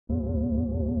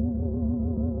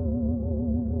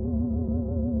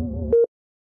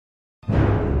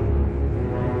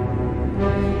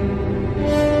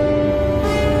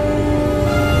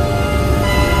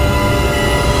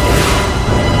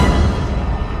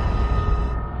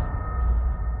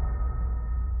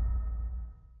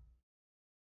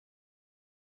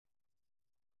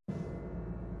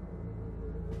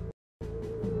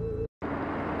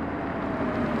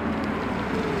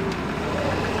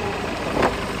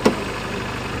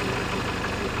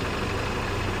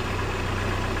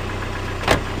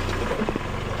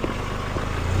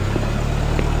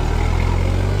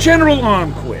General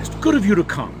Armquist, good of you to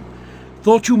come.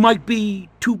 Thought you might be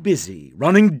too busy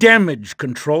running damage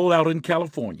control out in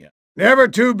California. Never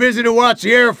too busy to watch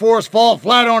the Air Force fall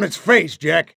flat on its face,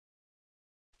 Jack.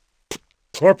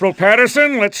 Corporal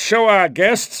Patterson, let's show our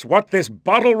guests what this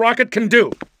bottle rocket can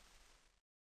do.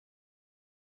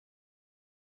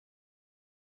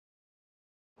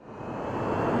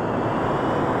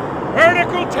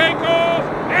 Vertical takeoff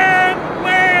and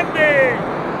landing!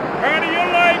 How do you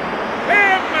like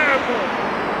that, Maple?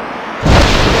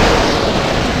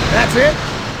 That's it?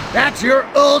 That's your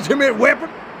ultimate weapon?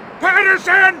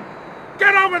 Patterson!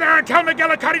 Get over there and tell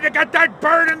McGillicuddy to get that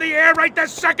bird in the air right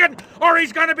this second, or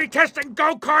he's gonna be testing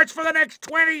go-karts for the next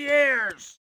 20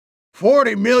 years!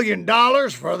 $40 million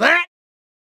for that?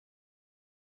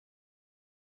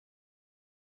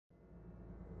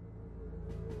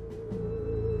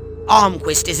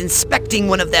 Armquist is inspecting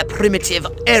one of their primitive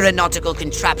aeronautical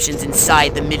contraptions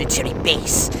inside the military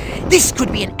base. This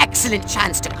could be an excellent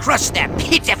chance to crush their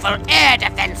pitiful air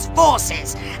defense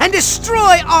forces and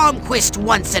destroy Armquist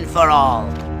once and for all.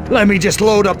 Let me just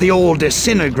load up the old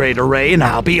disintegrate array and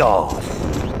I'll be off.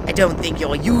 I don't think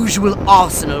your usual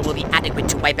arsenal will be adequate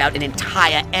to wipe out an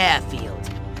entire airfield.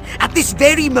 At this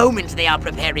very moment, they are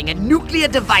preparing a nuclear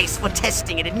device for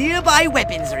testing at a nearby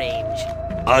weapons range.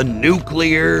 A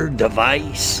nuclear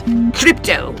device?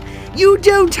 Crypto, you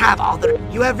don't have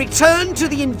You have returned to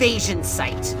the invasion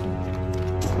site.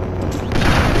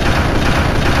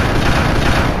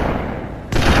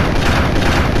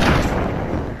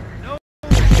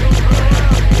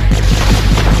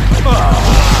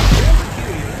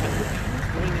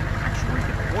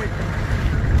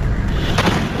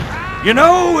 You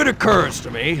know, it occurs to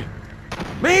me,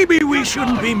 maybe we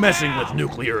shouldn't be messing with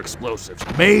nuclear explosives.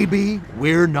 Maybe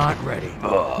we're not ready.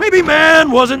 Maybe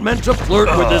man wasn't meant to flirt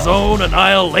with his own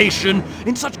annihilation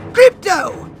in such—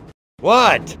 Crypto!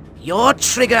 What? Your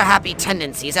trigger-happy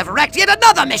tendencies have wrecked yet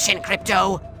another mission,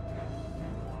 Crypto!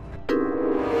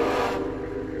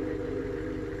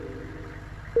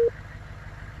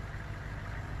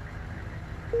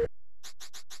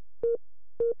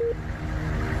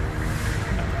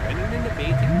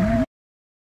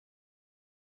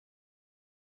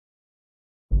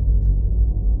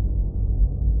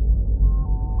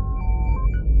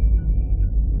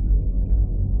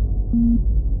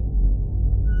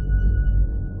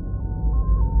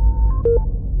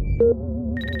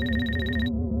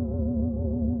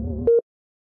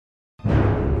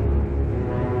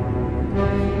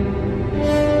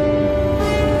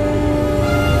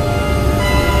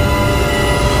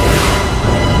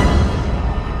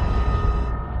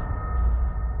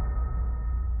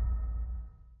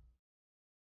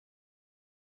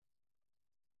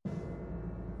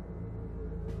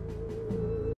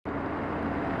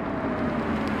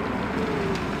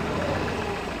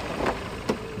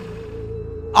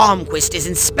 Armquist is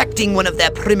inspecting one of their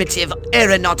primitive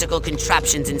aeronautical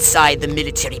contraptions inside the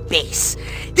military base.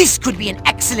 This could be an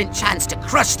excellent chance to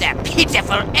crush their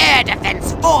pitiful air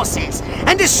defense forces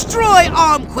and destroy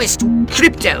Armquist.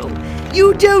 Crypto,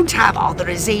 you don't have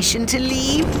authorization to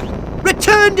leave.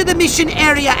 Return to the mission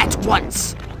area at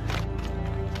once.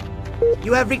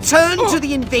 You have returned to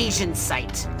the invasion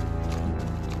site.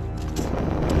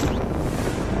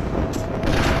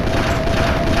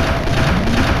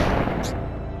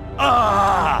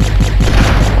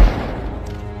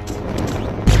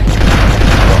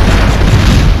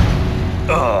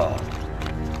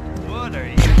 What are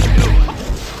you doing?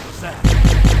 What's that?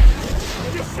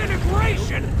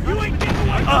 Disintegration! You ain't getting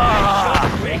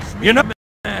away from You know,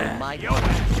 My Your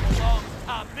ass belongs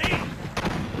to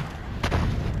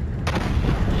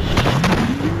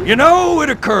me! You know, it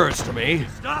occurs to me,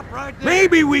 Stop right there!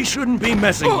 maybe we shouldn't be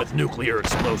messing with nuclear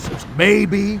explosives.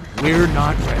 Maybe we're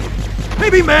not ready.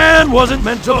 Maybe man wasn't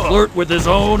meant to flirt with his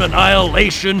own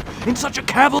annihilation in such a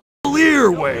cavalier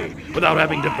way, without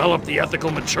having developed the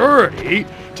ethical maturity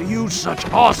to use such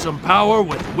awesome power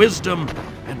with wisdom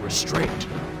and restraint.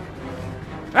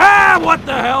 Ah, what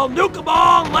the hell? Nuke 'em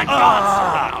all, let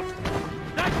God out!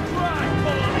 Nice try,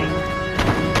 Paulie!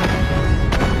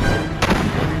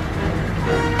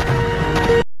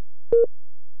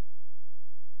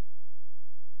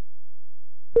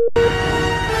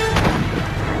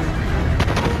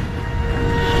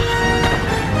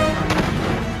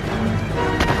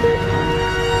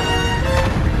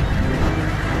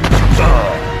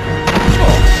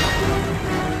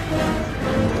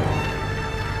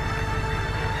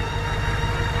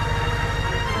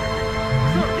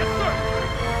 Sir, yes,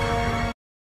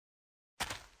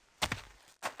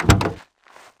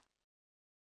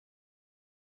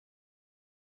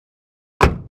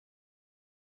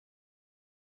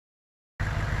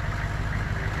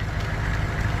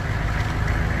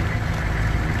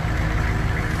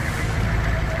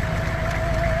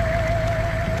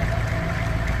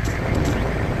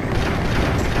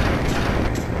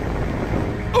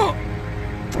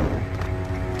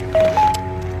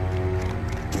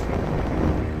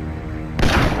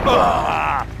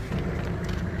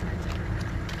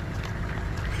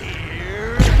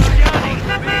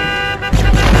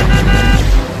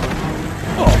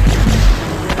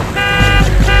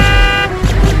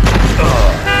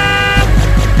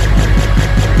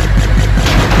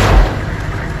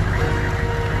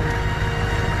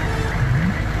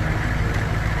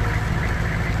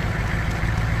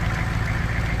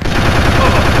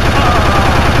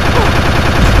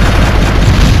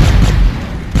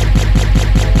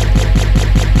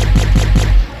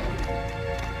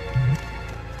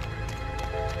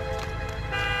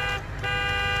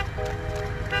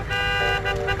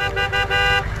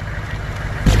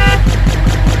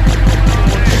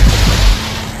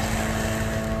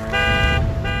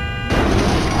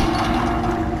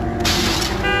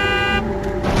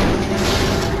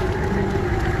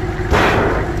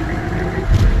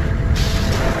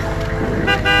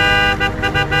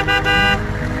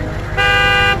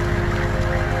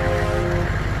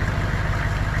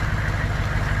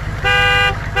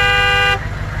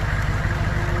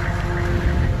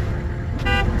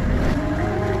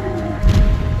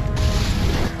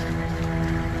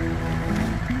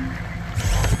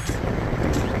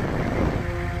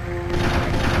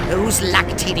 Those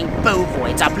lactating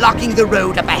bovoids are blocking the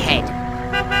road up ahead.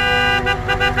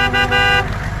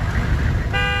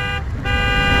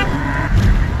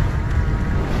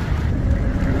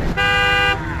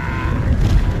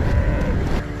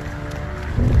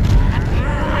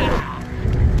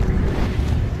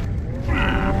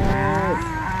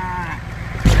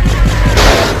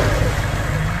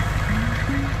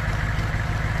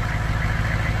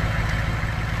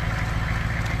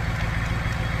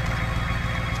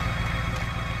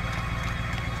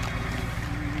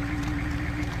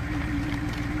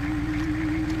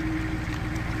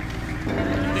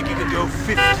 Go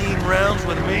 15 rounds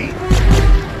with me?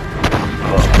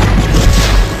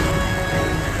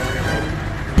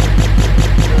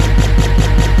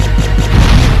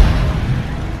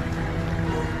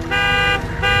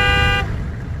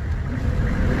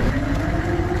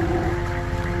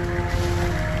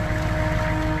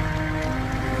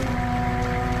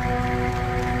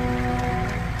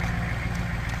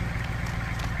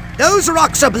 Those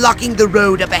rocks are blocking the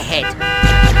road up ahead.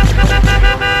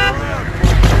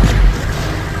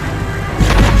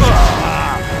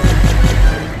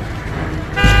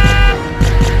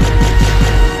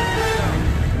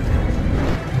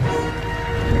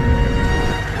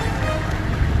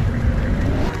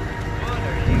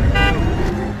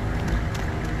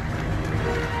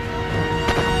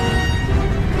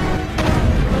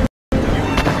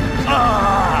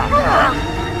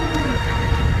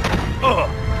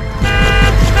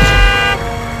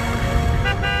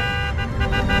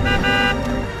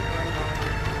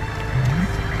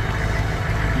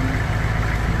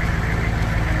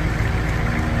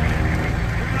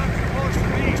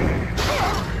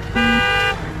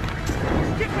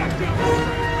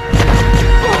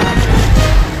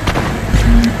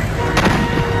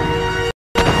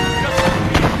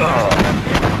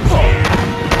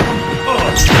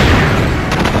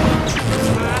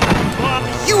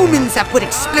 Humans have put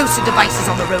explosive devices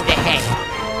on the road ahead.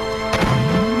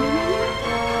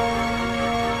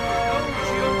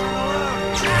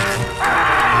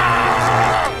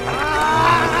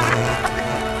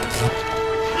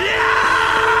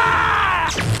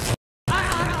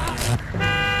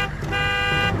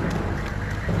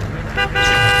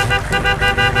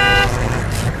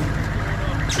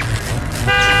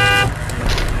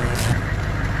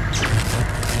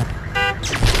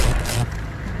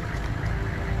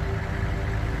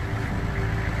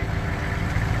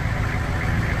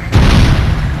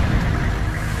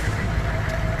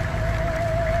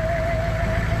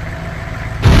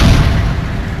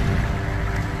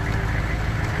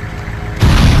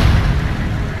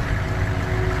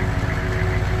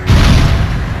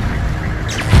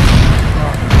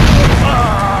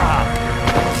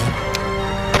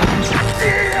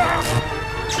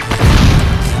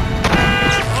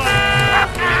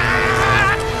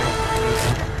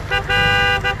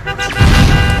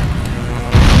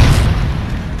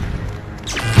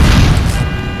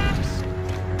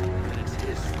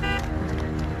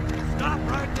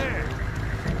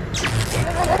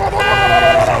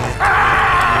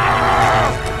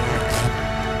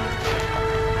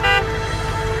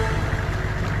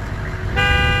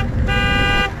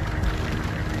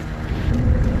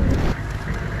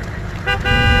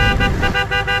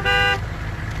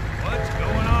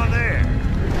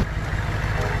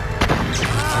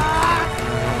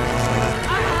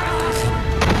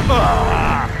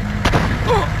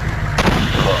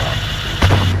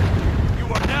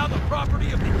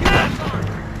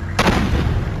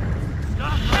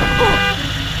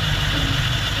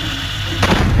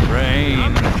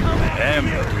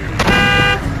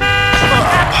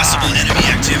 Possible enemy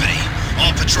activity.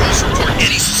 All patrols report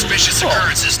any suspicious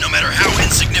occurrences, no matter how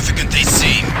insignificant they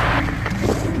seem.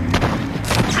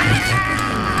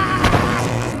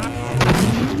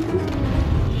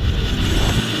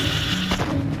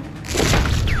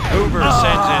 Hoover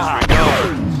sends his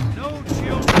regards. No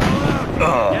children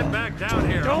allowed. Get back down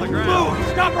here on the ground. Don't move!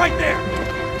 Stop right there!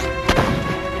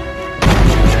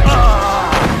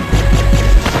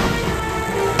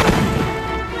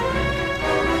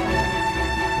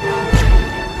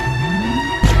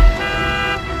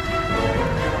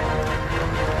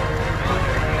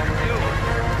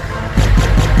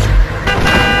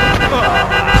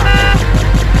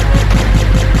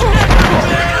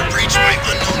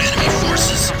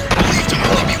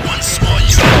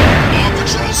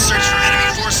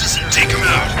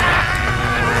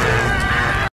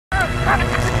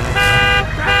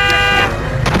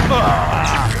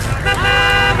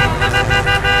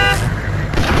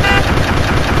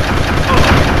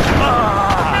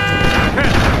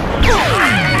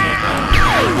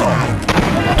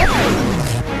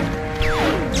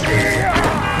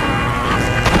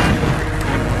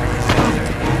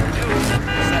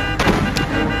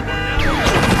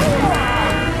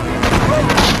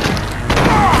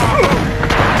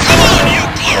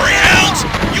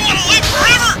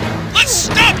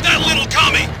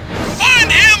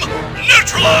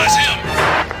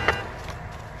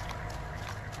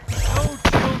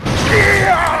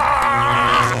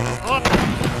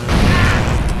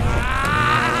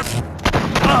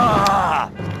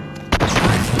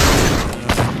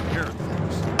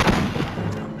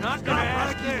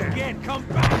 can't come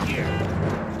back here!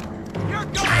 You're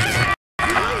going!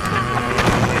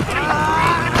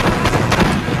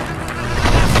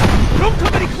 Don't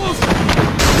come any closer!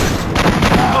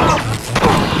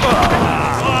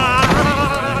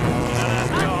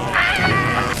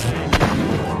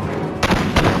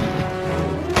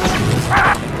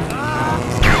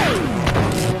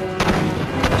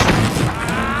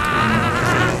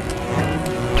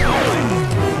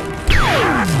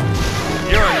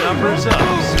 Your number's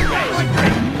up.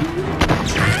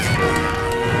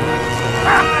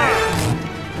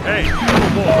 Hey, little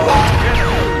boy, get him.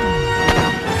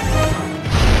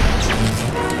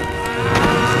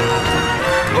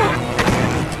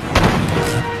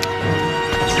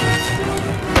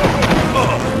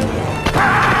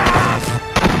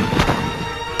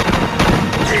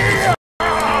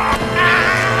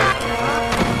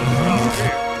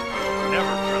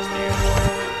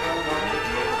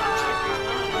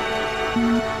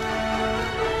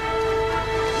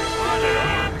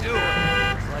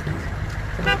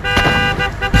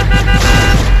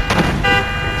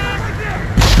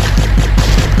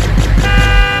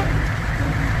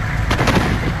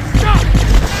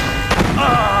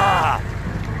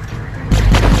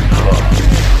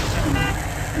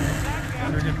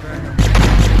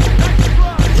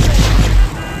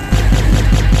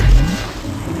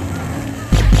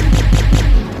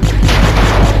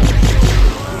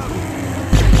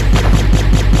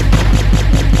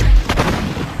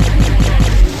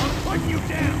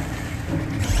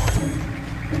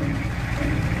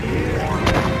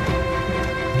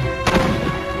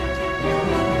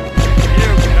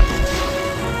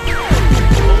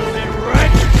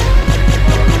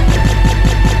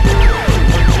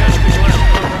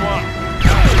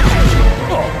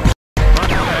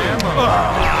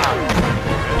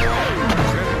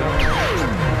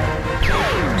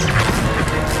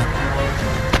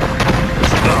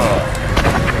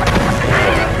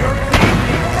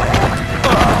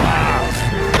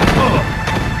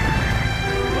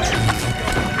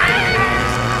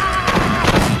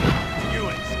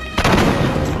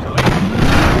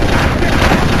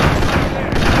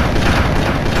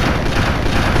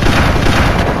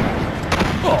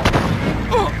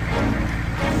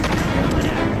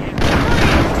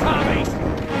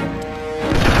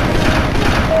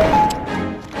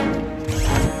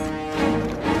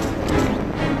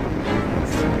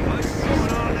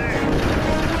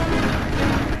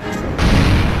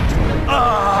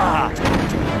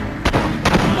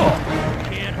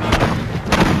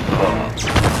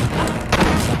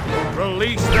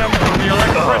 Release them from the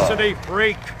electricity,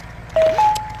 freak!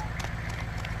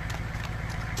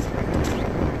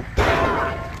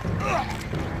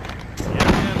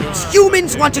 These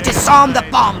humans want to disarm the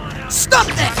bomb! Stop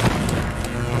this!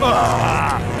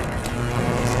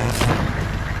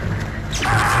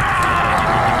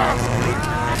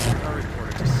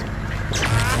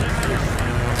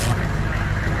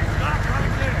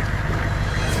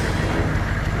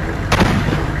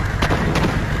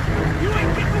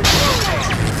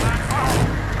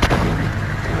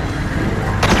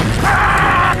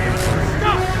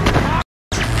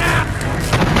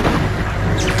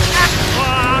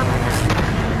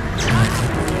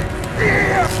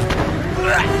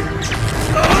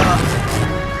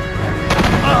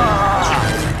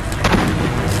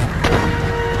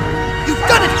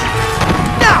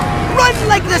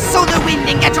 Like the solar wind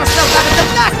and get yourself out of the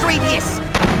blast radius!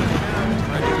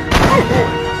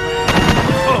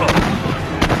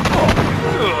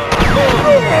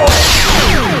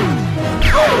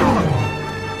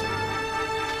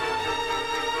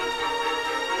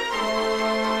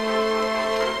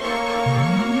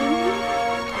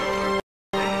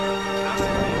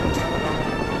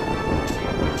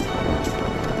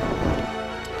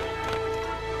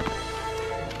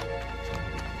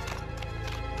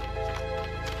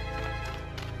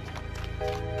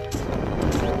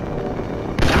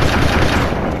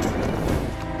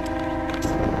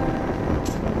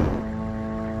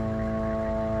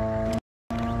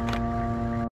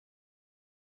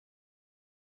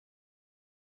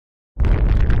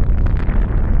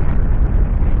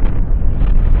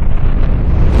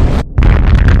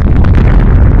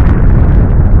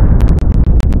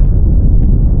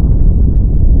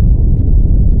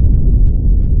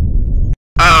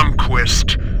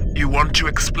 You want to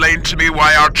explain to me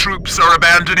why our troops are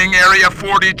abandoning Area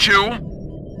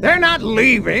 42? They're not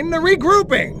leaving, they're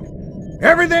regrouping.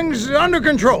 Everything's under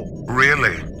control.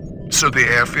 Really? So the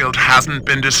airfield hasn't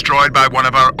been destroyed by one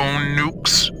of our own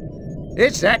nukes?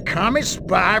 It's that commie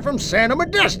spy from Santa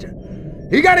Modesta.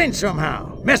 He got in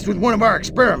somehow, messed with one of our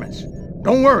experiments.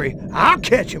 Don't worry, I'll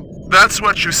catch him. That's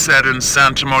what you said in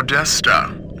Santa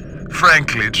Modesta.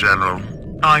 Frankly, General,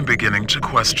 I'm beginning to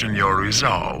question your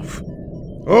resolve.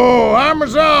 Oh, I'm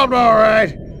resolved, all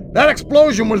right. That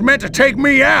explosion was meant to take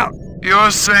me out.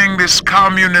 You're saying this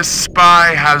communist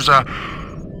spy has a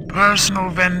personal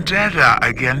vendetta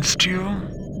against you?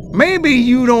 Maybe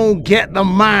you don't get the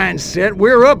mindset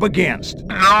we're up against.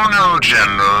 No,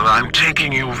 General. I'm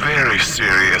taking you very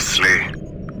seriously.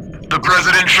 The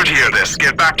President should hear this.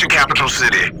 Get back to Capital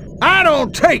City. I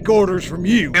don't take orders from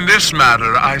you. In this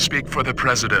matter, I speak for the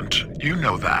President. You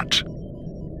know that.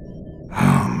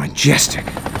 Oh, majestic.